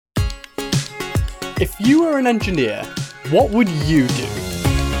If you were an engineer, what would you do?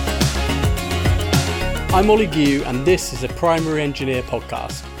 I'm Ollie Guiu, and this is a Primary Engineer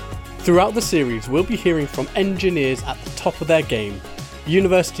podcast. Throughout the series, we'll be hearing from engineers at the top of their game,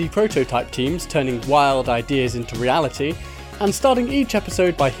 university prototype teams turning wild ideas into reality, and starting each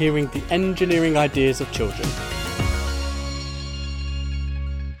episode by hearing the engineering ideas of children.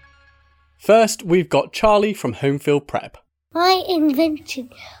 First, we've got Charlie from Homefield Prep. My invention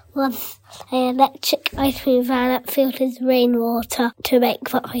was an electric ice cream van that filters rainwater to make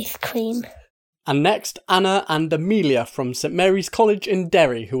the ice cream. And next, Anna and Amelia from St Mary's College in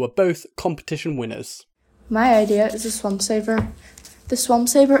Derry, who are both competition winners. My idea is a Swamp Saver. The Swamp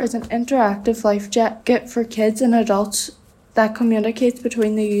Saver is an interactive life jacket for kids and adults that communicates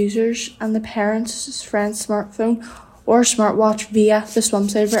between the users and the parents' friend's smartphone or smartwatch via the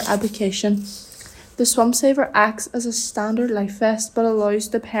Swamp Saver application. The Swamp Saver acts as a standard life vest but allows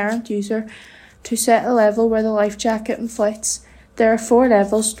the parent user to set a level where the life jacket inflates. There are 4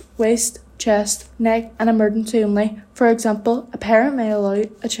 levels: waist, chest, neck and emergency only. For example, a parent may allow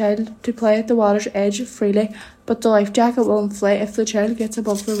a child to play at the water's edge freely, but the life jacket will inflate if the child gets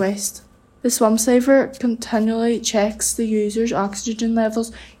above the waist. The Swamp Saver continually checks the user's oxygen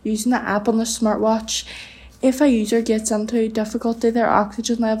levels using the app on the smartwatch. If a user gets into difficulty, their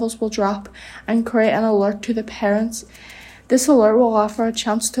oxygen levels will drop and create an alert to the parents. This alert will offer a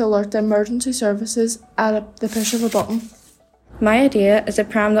chance to alert the emergency services at the push of a button. My idea is a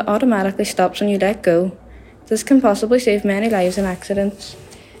pram that automatically stops when you let go. This can possibly save many lives in accidents.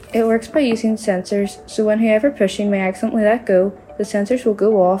 It works by using sensors, so when whoever pushing may accidentally let go, the sensors will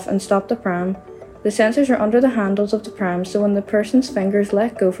go off and stop the pram. The sensors are under the handles of the pram, so when the person's fingers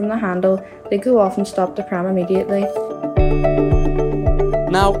let go from the handle, they go off and stop the pram immediately.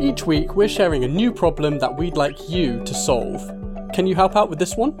 Now, each week we're sharing a new problem that we'd like you to solve. Can you help out with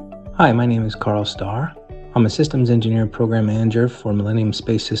this one? Hi, my name is Carl Starr. I'm a systems engineer and program manager for Millennium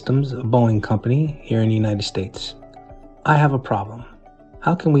Space Systems, a Boeing company here in the United States. I have a problem.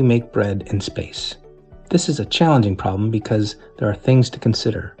 How can we make bread in space? This is a challenging problem because there are things to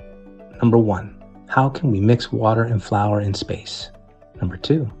consider. Number 1. How can we mix water and flour in space? Number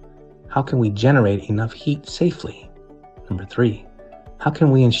 2, how can we generate enough heat safely? Number 3, how can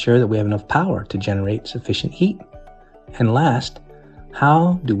we ensure that we have enough power to generate sufficient heat? And last,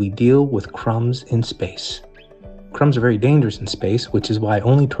 how do we deal with crumbs in space? Crumbs are very dangerous in space, which is why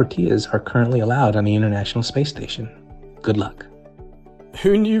only tortillas are currently allowed on the International Space Station. Good luck.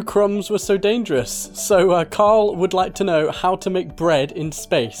 Who knew crumbs were so dangerous? So Carl would like to know how to make bread in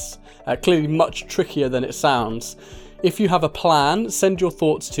space. Clearly much trickier than it sounds. If you have a plan, send your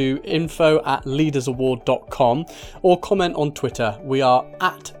thoughts to info@leadersaward.com or comment on Twitter. We are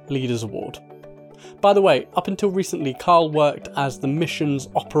 @leadersaward. By the way, up until recently, Carl worked as the mission's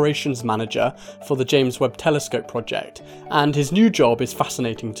operations manager for the James Webb Telescope project, and his new job is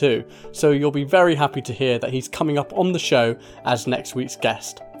fascinating too, so you'll be very happy to hear that he's coming up on the show as next week's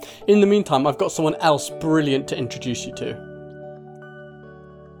guest. In the meantime, I've got someone else brilliant to introduce you to.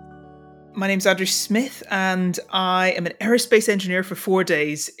 My name's Andrew Smith, and I am an aerospace engineer for 4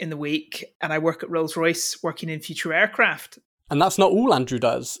 days in the week, and I work at Rolls-Royce working in future aircraft. And that's not all Andrew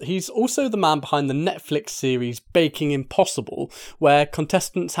does. He's also the man behind the Netflix series Baking Impossible, where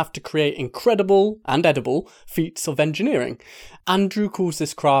contestants have to create incredible and edible feats of engineering. Andrew calls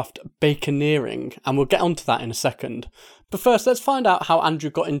this craft baconeering, and we'll get onto that in a second. But first, let's find out how Andrew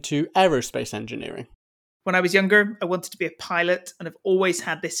got into aerospace engineering. When I was younger, I wanted to be a pilot, and I've always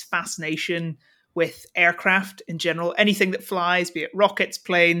had this fascination with aircraft in general, anything that flies, be it rockets,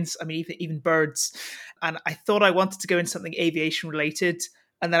 planes, even birds. And I thought I wanted to go into something aviation related.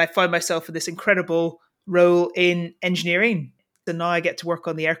 And then I found myself in this incredible role in engineering. So now I get to work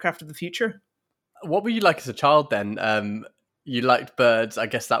on the aircraft of the future. What were you like as a child then? You liked birds. I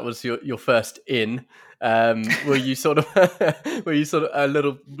guess that was your first in. Were you sort of a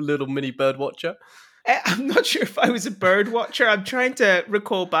little mini bird watcher? I'm not sure if I was a bird watcher. I'm trying to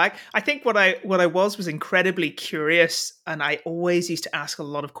recall back. I think what I was incredibly curious, and I always used to ask a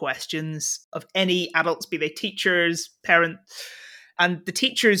lot of questions of any adults, be they teachers, parents. And the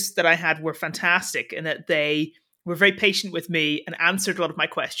teachers that I had were fantastic in that they were very patient with me and answered a lot of my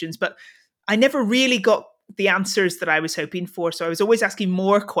questions, but I never really got the answers that I was hoping for. So I was always asking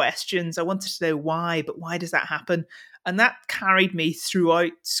more questions. I wanted to know why, but why does that happen? And that carried me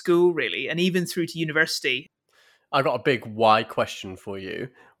throughout school, really, and even through to university. I got a big why question for you.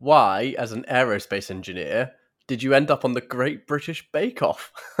 Why, as an aerospace engineer, did you end up on the Great British Bake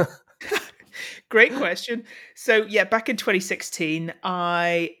Off? Great question. So, back in 2016,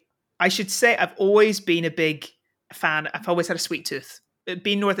 I should say I've always been a big fan. I've always had a sweet tooth.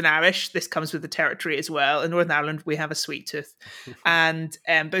 being Northern Irish, this comes with the territory as well. In Northern Ireland, we have a sweet tooth. And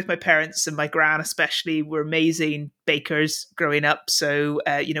both my parents and my gran especially were amazing bakers growing up. So,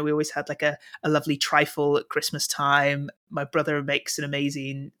 we always had like a lovely trifle at Christmas time. My brother makes an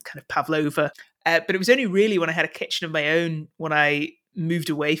amazing kind of pavlova. But it was only really when I had a kitchen of my own when I moved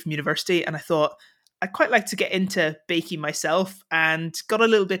away from university, and I thought I'd quite like to get into baking myself, and got a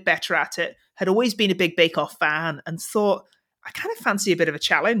little bit better at it. Had always been a big Bake Off fan and thought I kind of fancy a bit of a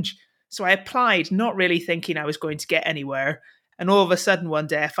challenge. So I applied, not really thinking I was going to get anywhere. And all of a sudden one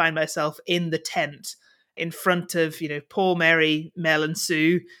day I find myself in the tent in front of, Paul, Mary, Mel and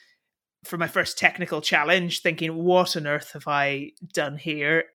Sue for my first technical challenge, thinking, what on earth have I done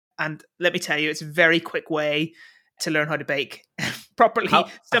here? And let me tell you, it's a very quick way to learn how to bake properly.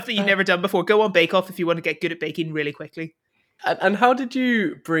 Stuff that you've never done before. Go on Bake Off if you want to get good at baking really quickly. And how did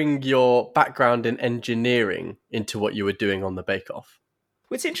you bring your background in engineering into what you were doing on the Bake Off?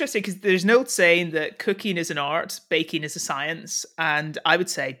 Well, it's interesting because there's an old saying that cooking is an art, baking is a science. And I would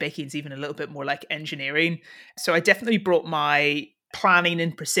say baking is even a little bit more like engineering. So I definitely brought my planning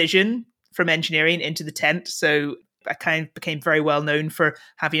and precision from engineering into the tent. So I kind of became very well known for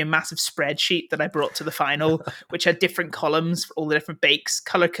having a massive spreadsheet that I brought to the final, which had different columns for all the different bakes,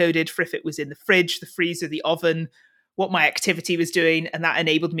 color-coded for if it was in the fridge, the freezer, the oven, what my activity was doing. And that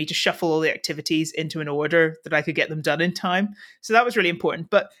enabled me to shuffle all the activities into an order that I could get them done in time. So that was really important.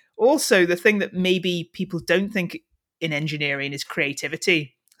 But also the thing that maybe people don't think in engineering is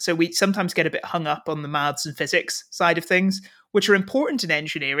creativity. So we sometimes get a bit hung up on the maths and physics side of things, which are important in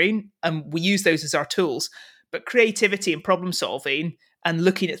engineering, and we use those as our tools. But creativity and problem solving and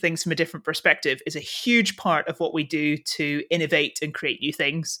looking at things from a different perspective is a huge part of what we do to innovate and create new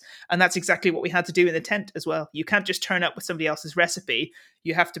things. And that's exactly what we had to do in the tent as well. You can't just turn up with somebody else's recipe.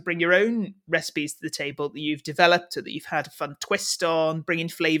 You have to bring your own recipes to the table that you've developed or that you've had a fun twist on, bringing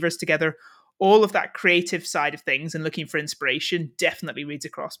flavors together. All of that creative side of things and looking for inspiration definitely reads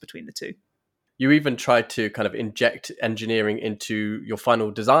across between the two. You even tried to kind of inject engineering into your final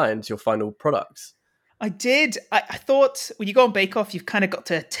designs, your final products. I did. I thought when you go on Bake Off, you've kind of got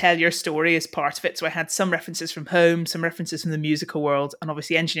to tell your story as part of it. So I had some references from home, some references from the musical world, and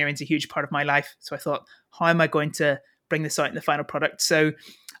obviously engineering is a huge part of my life. So I thought, how am I going to bring this out in the final product? So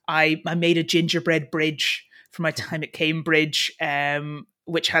I made a gingerbread bridge for my time at Cambridge,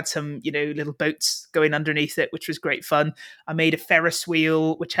 which had some, little boats going underneath it, which was great fun. I made a Ferris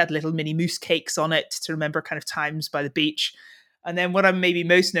wheel, which had little mini mousse cakes on it to remember kind of times by the beach. And then what I'm maybe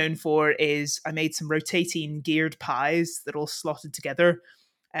most known for is I made some rotating geared pies that all slotted together,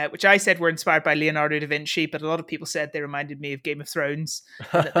 which I said were inspired by Leonardo da Vinci, but a lot of people said they reminded me of Game of Thrones.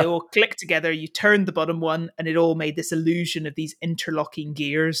 And that they all clicked together, you turned the bottom one, and it all made this illusion of these interlocking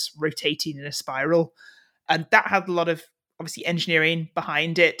gears rotating in a spiral. And that had a lot of, obviously, engineering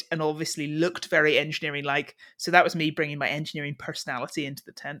behind it and obviously looked very engineering-like. So that was me bringing my engineering personality into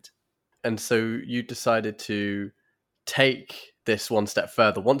the tent. And so you decided to take this one step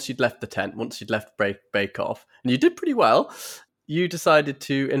further. Once you'd left the tent, once you'd left Bake Off, and you did pretty well, you decided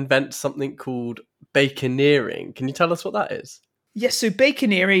to invent something called baconeering. Can you tell us what that is? Yes, so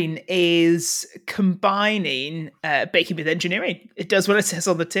baconeering is combining baking with engineering. It does what it says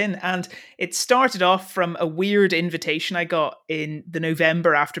on the tin. And it started off from a weird invitation I got in the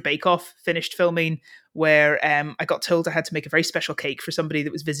November after Bake Off finished filming, where I got told I had to make a very special cake for somebody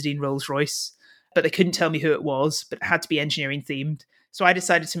that was visiting Rolls-Royce. But they couldn't tell me who it was, but it had to be engineering themed. So I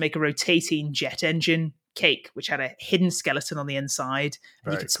decided to make a rotating jet engine cake, which had a hidden skeleton on the inside.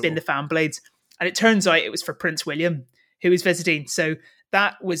 And you could spin the fan blades. And it turns out it was for Prince William, who was visiting. So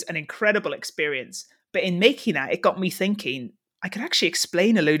that was an incredible experience. But in making that, it got me thinking, I could actually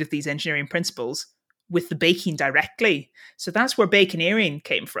explain a load of these engineering principles with the baking directly. So that's where baconeering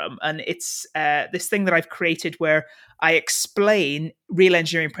came from. And it's this thing that I've created where I explain real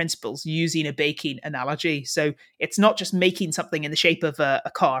engineering principles using a baking analogy. So it's not just making something in the shape of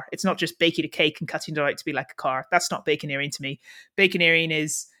a car. It's not just baking a cake and cutting it out to be like a car. That's not baconeering to me. Baconeering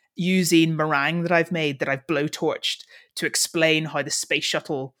is using meringue that I've made, that I've blowtorched, to explain how the space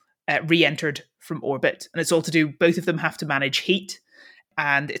shuttle re-entered from orbit. And it's all to do, both of them have to manage heat,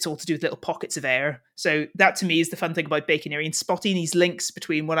 and it's all to do with little pockets of air. So that to me is the fun thing about baconeering, spotting these links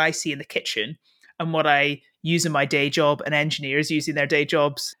between what I see in the kitchen and what I use in my day job and engineers using their day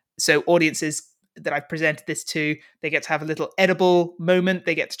jobs. So audiences that I've presented this to, they get to have a little edible moment.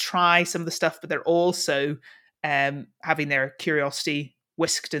 They get to try some of the stuff, but they're also having their curiosity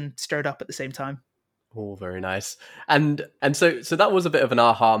whisked and stirred up at the same time. Oh, very nice. And so that was a bit of an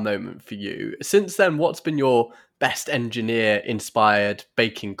aha moment for you. Since then, what's been your best engineer-inspired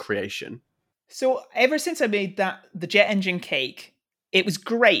baking creation? So ever since I made the jet engine cake, It was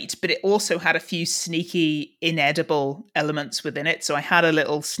great, but it also had a few sneaky, inedible elements within it. So I had a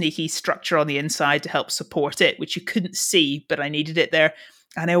little sneaky structure on the inside to help support it, which you couldn't see, but I needed it there.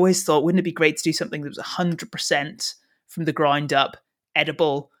 And I always thought, wouldn't it be great to do something that was 100% from the ground up,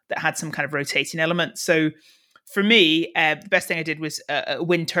 edible, that had some kind of rotating element? So for me, the best thing I did was a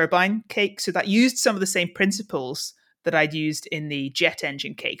wind turbine cake. So that used some of the same principles that I'd used in the jet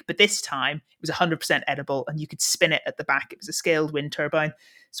engine cake. But this time it was 100% edible and you could spin it at the back. It was a scaled wind turbine.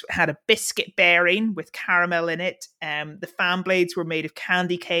 So it had a biscuit bearing with caramel in it. The fan blades were made of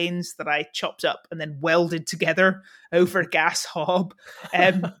candy canes that I chopped up and then welded together over a gas hob.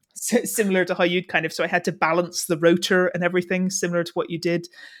 Similar to how you'd so I had to balance the rotor and everything, similar to what you do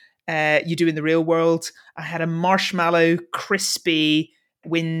in the real world. I had a marshmallow, crispy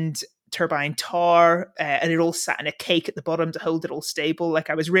wind turbine tower, and it all sat in a cake at the bottom to hold it all stable. Like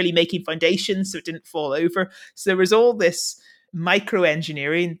I was really making foundations so it didn't fall over. So there was all this micro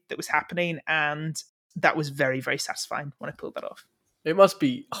engineering that was happening, and that was very, very satisfying when I pulled that off. It must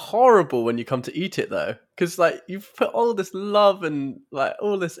be horrible when you come to eat it though, because you've put all this love and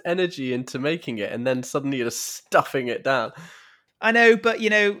all this energy into making it, and then suddenly you're just stuffing it down. I know, but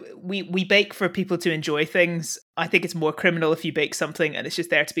we bake for people to enjoy things. I think it's more criminal if you bake something and it's just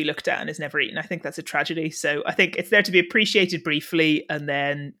there to be looked at and is never eaten. I think that's a tragedy. So I think it's there to be appreciated briefly, and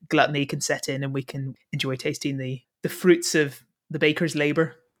then gluttony can set in and we can enjoy tasting the fruits of the baker's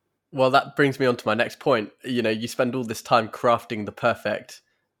labor. Well, that brings me on to my next point. You spend all this time crafting the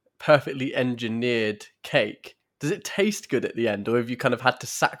perfectly engineered cake. Does it taste good at the end, or have you kind of had to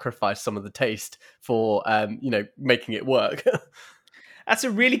sacrifice some of the taste for, making it work? That's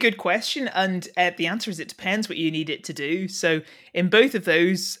a really good question. And the answer is it depends what you need it to do. So in both of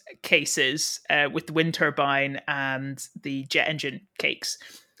those cases, with the wind turbine and the jet engine cakes,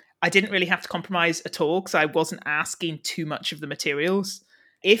 I didn't really have to compromise at all because I wasn't asking too much of the materials.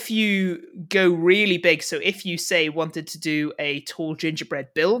 If you go really big, so if you say wanted to do a tall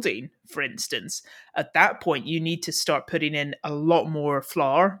gingerbread building, for instance, at that point you need to start putting in a lot more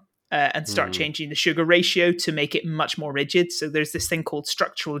flour and start changing the sugar ratio to make it much more rigid. So there's this thing called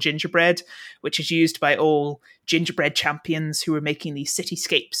structural gingerbread, which is used by all gingerbread champions who are making these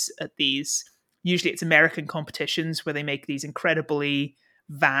cityscapes at these, usually it's American competitions where they make these incredibly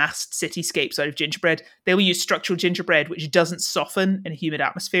vast cityscapes out of gingerbread. They will use structural gingerbread, which doesn't soften in a humid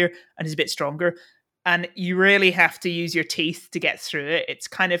atmosphere and is a bit stronger. And you really have to use your teeth to get through it. It's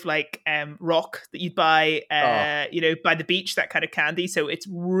kind of like rock that you'd buy, by the beach, that kind of candy. So it's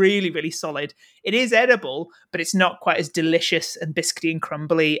really, really solid. It is edible, but it's not quite as delicious and biscuity and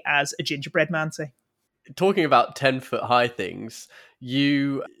crumbly as a gingerbread man, say. Talking about 10-foot high things,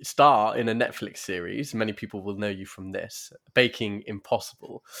 you star in a Netflix series. Many people will know you from this, Baking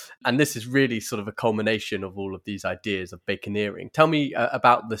Impossible. And this is really sort of a culmination of all of these ideas of baconeering. Tell me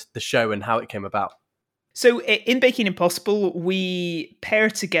about the show and how it came about. So in Baking Impossible, we pair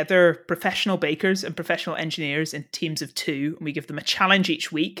together professional bakers and professional engineers in teams of 2, and we give them a challenge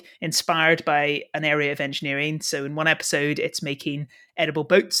each week inspired by an area of engineering. So in one episode, it's making edible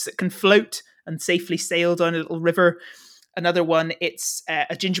boats that can float and safely sail down a little river. Another one, it's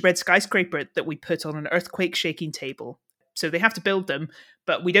a gingerbread skyscraper that we put on an earthquake shaking table. So they have to build them,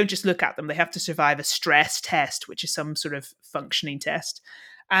 but we don't just look at them. They have to survive a stress test, which is some sort of functioning test.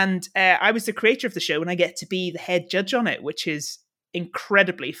 And I was the creator of the show, and I get to be the head judge on it, which is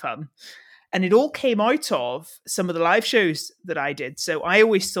incredibly fun. And it all came out of some of the live shows that I did. So I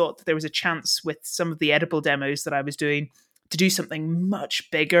always thought that there was a chance with some of the edible demos that I was doing to do something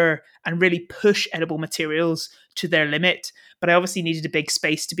much bigger and really push edible materials to their limit. But I obviously needed a big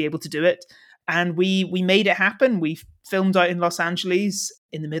space to be able to do it. And we made it happen. We filmed out in Los Angeles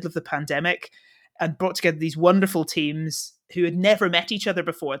in the middle of the pandemic and brought together these wonderful teams who had never met each other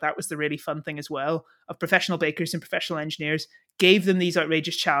before. That was the really fun thing as well, of professional bakers and professional engineers, gave them these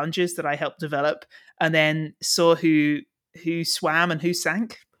outrageous challenges that I helped develop, and then saw who swam and who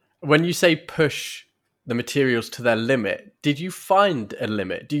sank. When you say push the materials to their limit, did you find a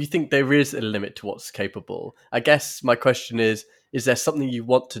limit? Do you think there is a limit to what's capable? I guess my question is there something you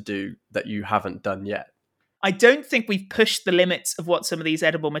want to do that you haven't done yet? I don't think we've pushed the limits of what some of these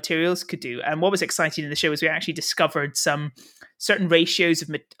edible materials could do. And what was exciting in the show is we actually discovered some certain ratios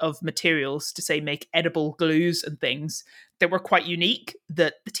of materials to, say, make edible glues and things that were quite unique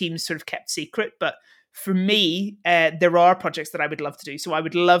that the teams sort of kept secret. But for me, there are projects that I would love to do. So I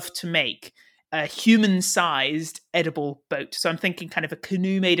would love to make a human-sized edible boat. So I'm thinking kind of a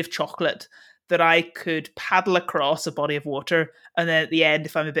canoe made of chocolate that I could paddle across a body of water. And then at the end,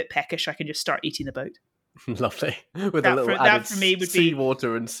 if I'm a bit peckish, I can just start eating the boat. Lovely. With That a little for- that added for me would be-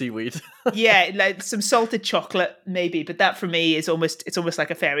 seawater and seaweed. Yeah, like some salted chocolate maybe, but that for me is almost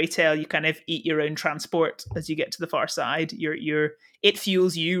like a fairy tale. You kind of eat your own transport as you get to the far side. It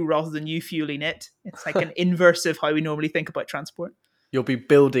fuels you rather than you fueling it. It's like an inverse of how we normally think about transport. You'll be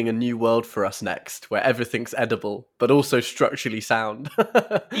building a new world for us next, where everything's edible, but also structurally sound.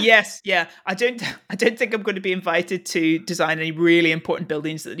 Yes, yeah. I don't think I'm going to be invited to design any really important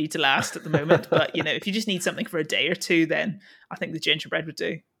buildings that need to last at the moment. But if you just need something for a day or two, then I think the gingerbread would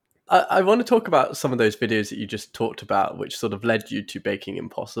do. I want to talk about some of those videos that you just talked about, which sort of led you to Baking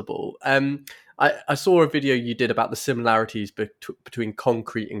Impossible. I saw a video you did about the similarities between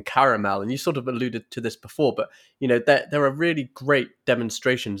concrete and caramel, and you sort of alluded to this before, but there are really great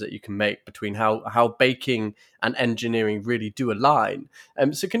demonstrations that you can make between how baking and engineering really do align.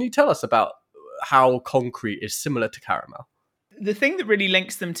 So can you tell us about how concrete is similar to caramel? The thing that really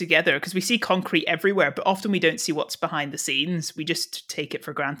links them together, because we see concrete everywhere, but often we don't see what's behind the scenes. We just take it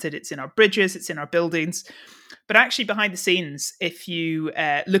for granted. It's in our bridges, it's in our buildings. But actually behind the scenes, if you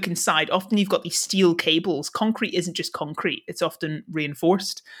look inside, often you've got these steel cables. Concrete isn't just concrete, it's often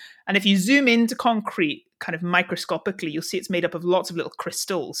reinforced. And if you zoom into concrete kind of microscopically, you'll see it's made up of lots of little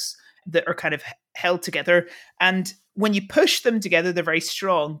crystals that are kind of held together. And when you push them together, they're very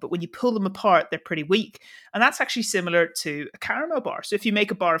strong, but when you pull them apart, they're pretty weak. And that's actually similar to a caramel bar. So if you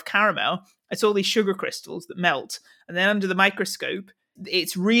make a bar of caramel, it's all these sugar crystals that melt. And then under the microscope,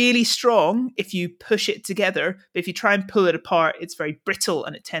 it's really strong if you push it together. But if you try and pull it apart, it's very brittle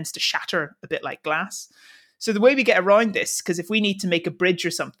and it tends to shatter a bit like glass. So the way we get around this, because if we need to make a bridge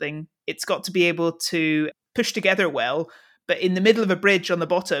or something, it's got to be able to push together well. But in the middle of a bridge on the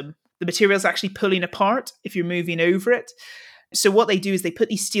bottom, the material's actually pulling apart if you're moving over it. So what they do is they put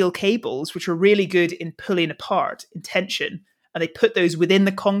these steel cables, which are really good in pulling apart, in tension, and they put those within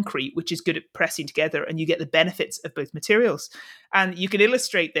the concrete, which is good at pressing together, and you get the benefits of both materials. And you can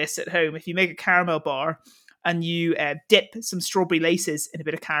illustrate this at home. If you make a caramel bar and you dip some strawberry laces in a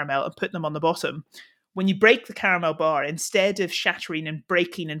bit of caramel and put them on the bottom, when you break the caramel bar, instead of shattering and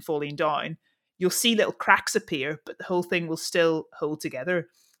breaking and falling down, you'll see little cracks appear, but the whole thing will still hold together.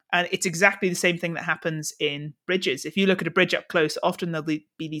 And it's exactly the same thing that happens in bridges. If you look at a bridge up close, often there'll be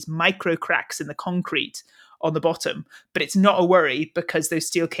these micro cracks in the concrete on the bottom, but it's not a worry because those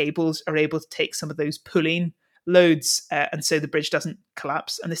steel cables are able to take some of those pulling loads, and so the bridge doesn't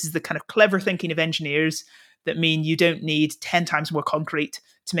collapse. And this is the kind of clever thinking of engineers that mean you don't need 10 times more concrete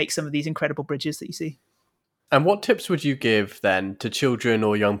to make some of these incredible bridges that you see. And what tips would you give then to children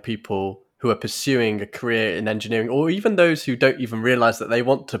or young people who are pursuing a career in engineering, or even those who don't even realize that they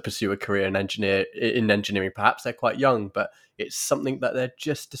want to pursue a career in engineering? Perhaps they're quite young, but it's something that they're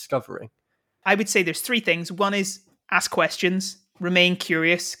just discovering. I would say there's 3 things. One is ask questions, remain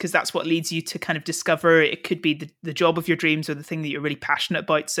curious, because that's what leads you to kind of discover. It could be the job of your dreams or the thing that you're really passionate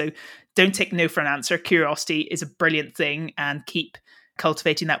about. So don't take no for an answer. Curiosity is a brilliant thing, and keep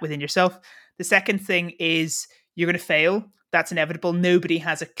cultivating that within yourself. The second thing is you're going to fail. That's inevitable. Nobody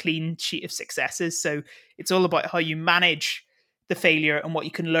has a clean sheet of successes. So it's all about how you manage the failure and what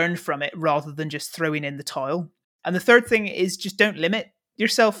you can learn from it rather than just throwing in the towel. And the third thing is just don't limit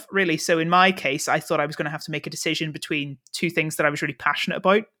yourself, really. So in my case, I thought I was going to have to make a decision between 2 things that I was really passionate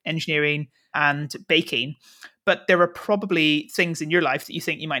about, engineering and baking. But there are probably things in your life that you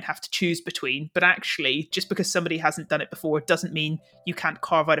think you might have to choose between. But actually, just because somebody hasn't done it before doesn't mean you can't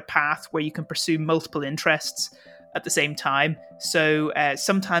carve out a path where you can pursue multiple interests at the same time. So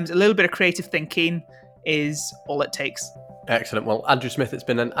sometimes a little bit of creative thinking is all it takes. Excellent. Well, Andrew Smith, it's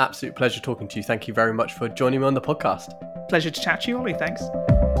been an absolute pleasure talking to you. Thank you very much for joining me on the podcast. Pleasure to chat to you, Ollie. Thanks.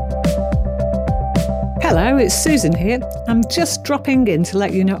 Hello, it's Susan here. I'm just dropping in to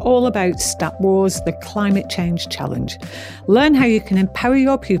let you know all about Stat Wars, the Climate Change Challenge. Learn how you can empower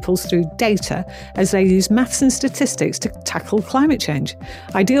your pupils through data as they use maths and statistics to tackle climate change.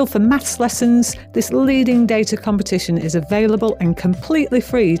 Ideal for maths lessons, this leading data competition is available and completely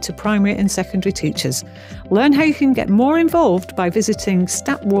free to primary and secondary teachers. Learn how you can get more involved by visiting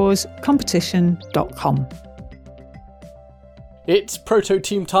statwarscompetition.com. It's Proto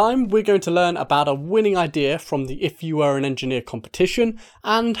Team time. We're going to learn about a winning idea from the If You Were an Engineer competition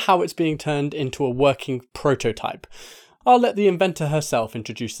and how it's being turned into a working prototype. I'll let the inventor herself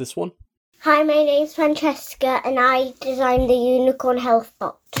introduce this one. Hi, my name's Francesca and I designed the Unicorn Health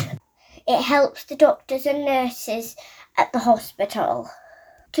Bot. It helps the doctors and nurses at the hospital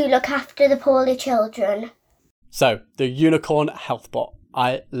to look after the poorly children. So, the Unicorn Health Bot.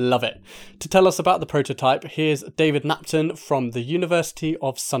 I love it. To tell us about the prototype, here's David Napton from the University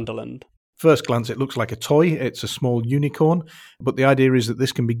of Sunderland. first glance, it looks like a toy. It's a small unicorn, but the idea is that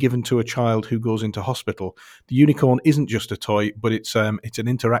this can be given to a child who goes into hospital. The unicorn isn't just a toy, but it's an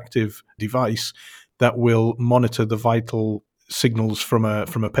interactive device that will monitor the vital signals from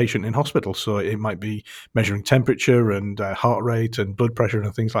a patient in hospital. So it might be measuring temperature and heart rate and blood pressure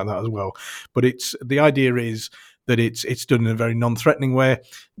and things like that as well. But the idea is that it's done in a very non-threatening way,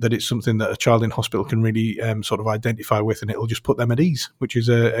 that it's something that a child in hospital can really sort of identify with, and it'll just put them at ease, which is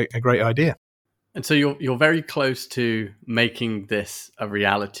a great idea. And so you're very close to making this a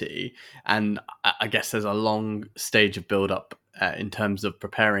reality, and I guess there's a long stage of build-up in terms of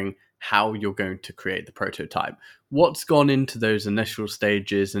preparing how you're going to create the prototype. What's gone into those initial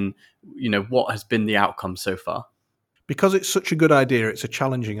stages, and what has been the outcome so far? Because it's such a good idea, it's a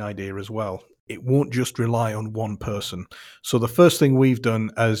challenging idea as well. It won't just rely on one person. So the first thing we've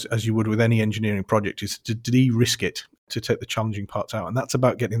done, as you would with any engineering project, is to de-risk it, to take the challenging parts out. And that's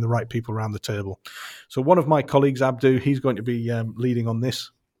about getting the right people around the table. So one of my colleagues, Abdu, he's going to be leading on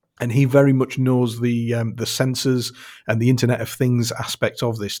this. And he very much knows the sensors and the Internet of Things aspect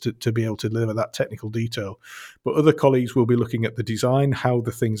of this to be able to deliver that technical detail. But other colleagues will be looking at the design, how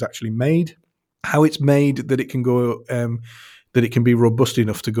the thing's actually made, how it's made that it can go... that it can be robust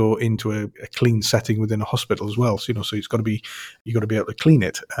enough to go into a clean setting within a hospital as well. So, so you've got to be able to clean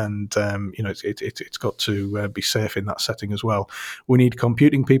it, and it's got to be safe in that setting as well. We need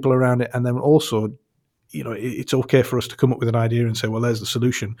computing people around it, and then also, it's okay for us to come up with an idea and say, well, there's the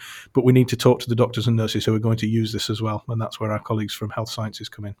solution, but we need to talk to the doctors and nurses who are going to use this as well, and that's where our colleagues from health sciences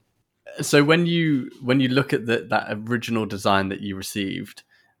come in. So when you look at that original design that you received,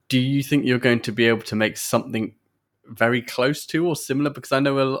 do you think you're going to be able to make something very close to or similar? Because I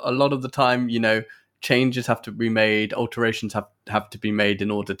know a lot of the time, changes have to be made, alterations have to be made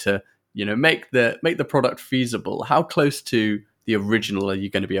in order to, make the product feasible. How close to the original are you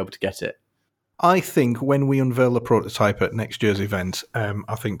going to be able to get it? I think when we unveil the prototype at next year's event,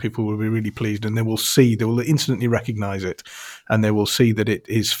 I think people will be really pleased, and they will instantly recognize it, and they will see that it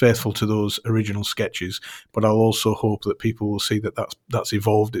is faithful to those original sketches. But I'll also hope that people will see that that's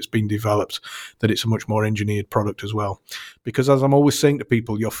evolved, it's been developed, that it's a much more engineered product as well. Because as I'm always saying to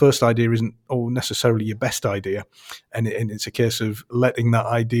people, your first idea isn't necessarily your best idea, and it's a case of letting that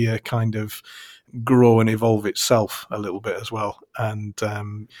idea kind of grow and evolve itself a little bit as well, and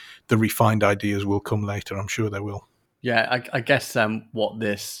the refined ideas will come later. I'm sure they will. Yeah, I guess what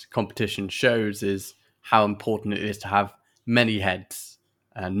this competition shows is how important it is to have many heads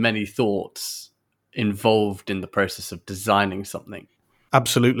and many thoughts involved in the process of designing something.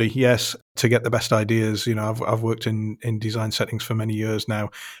 Absolutely, yes. To get the best ideas, I've worked in design settings for many years now,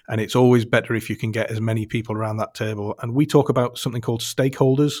 and it's always better if you can get as many people around that table. And we talk about something called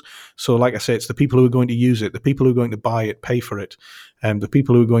stakeholders. So like I say, it's the people who are going to use it, the people who are going to buy it, pay for it, and the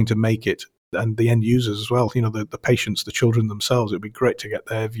people who are going to make it, and the end users as well, the patients, the children themselves. It'd be great to get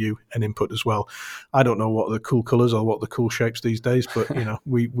their view and input as well. I don't know what the cool colours or what the cool shapes these days, but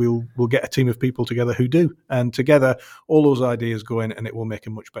we'll get a team of people together who do, and together all those ideas go in, and it will make a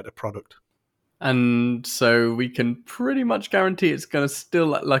much better product. And so we can pretty much guarantee it's going to still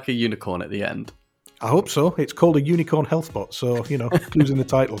look like a unicorn at the end. I hope so. It's called a unicorn health bot, so clues in the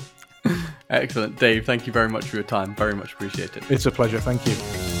title. Excellent, Dave. Thank you very much for your time. Very much appreciated. It's a pleasure. Thank you.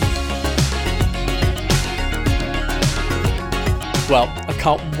 Well, I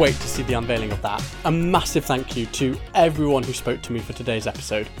can't wait to see the unveiling of that. A massive thank you to everyone who spoke to me for today's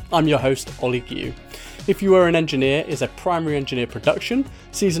episode. I'm your host, Ollie Guiu. If You Were an Engineer is a Primary Engineer production.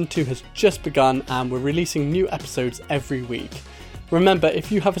 Season 2 has just begun, and we're releasing new episodes every week. Remember,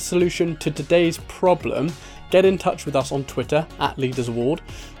 if you have a solution to today's problem, get in touch with us on Twitter @LeadersAward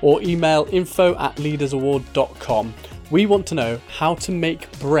or email info@leadersaward.com. We want to know how to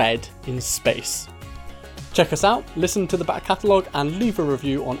make bread in space. Check us out, listen to the back catalogue, and leave a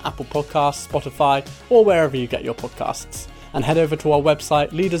review on Apple Podcasts, Spotify, or wherever you get your podcasts. And head over to our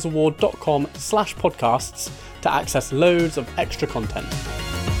website leadersaward.com/podcasts to access loads of extra content.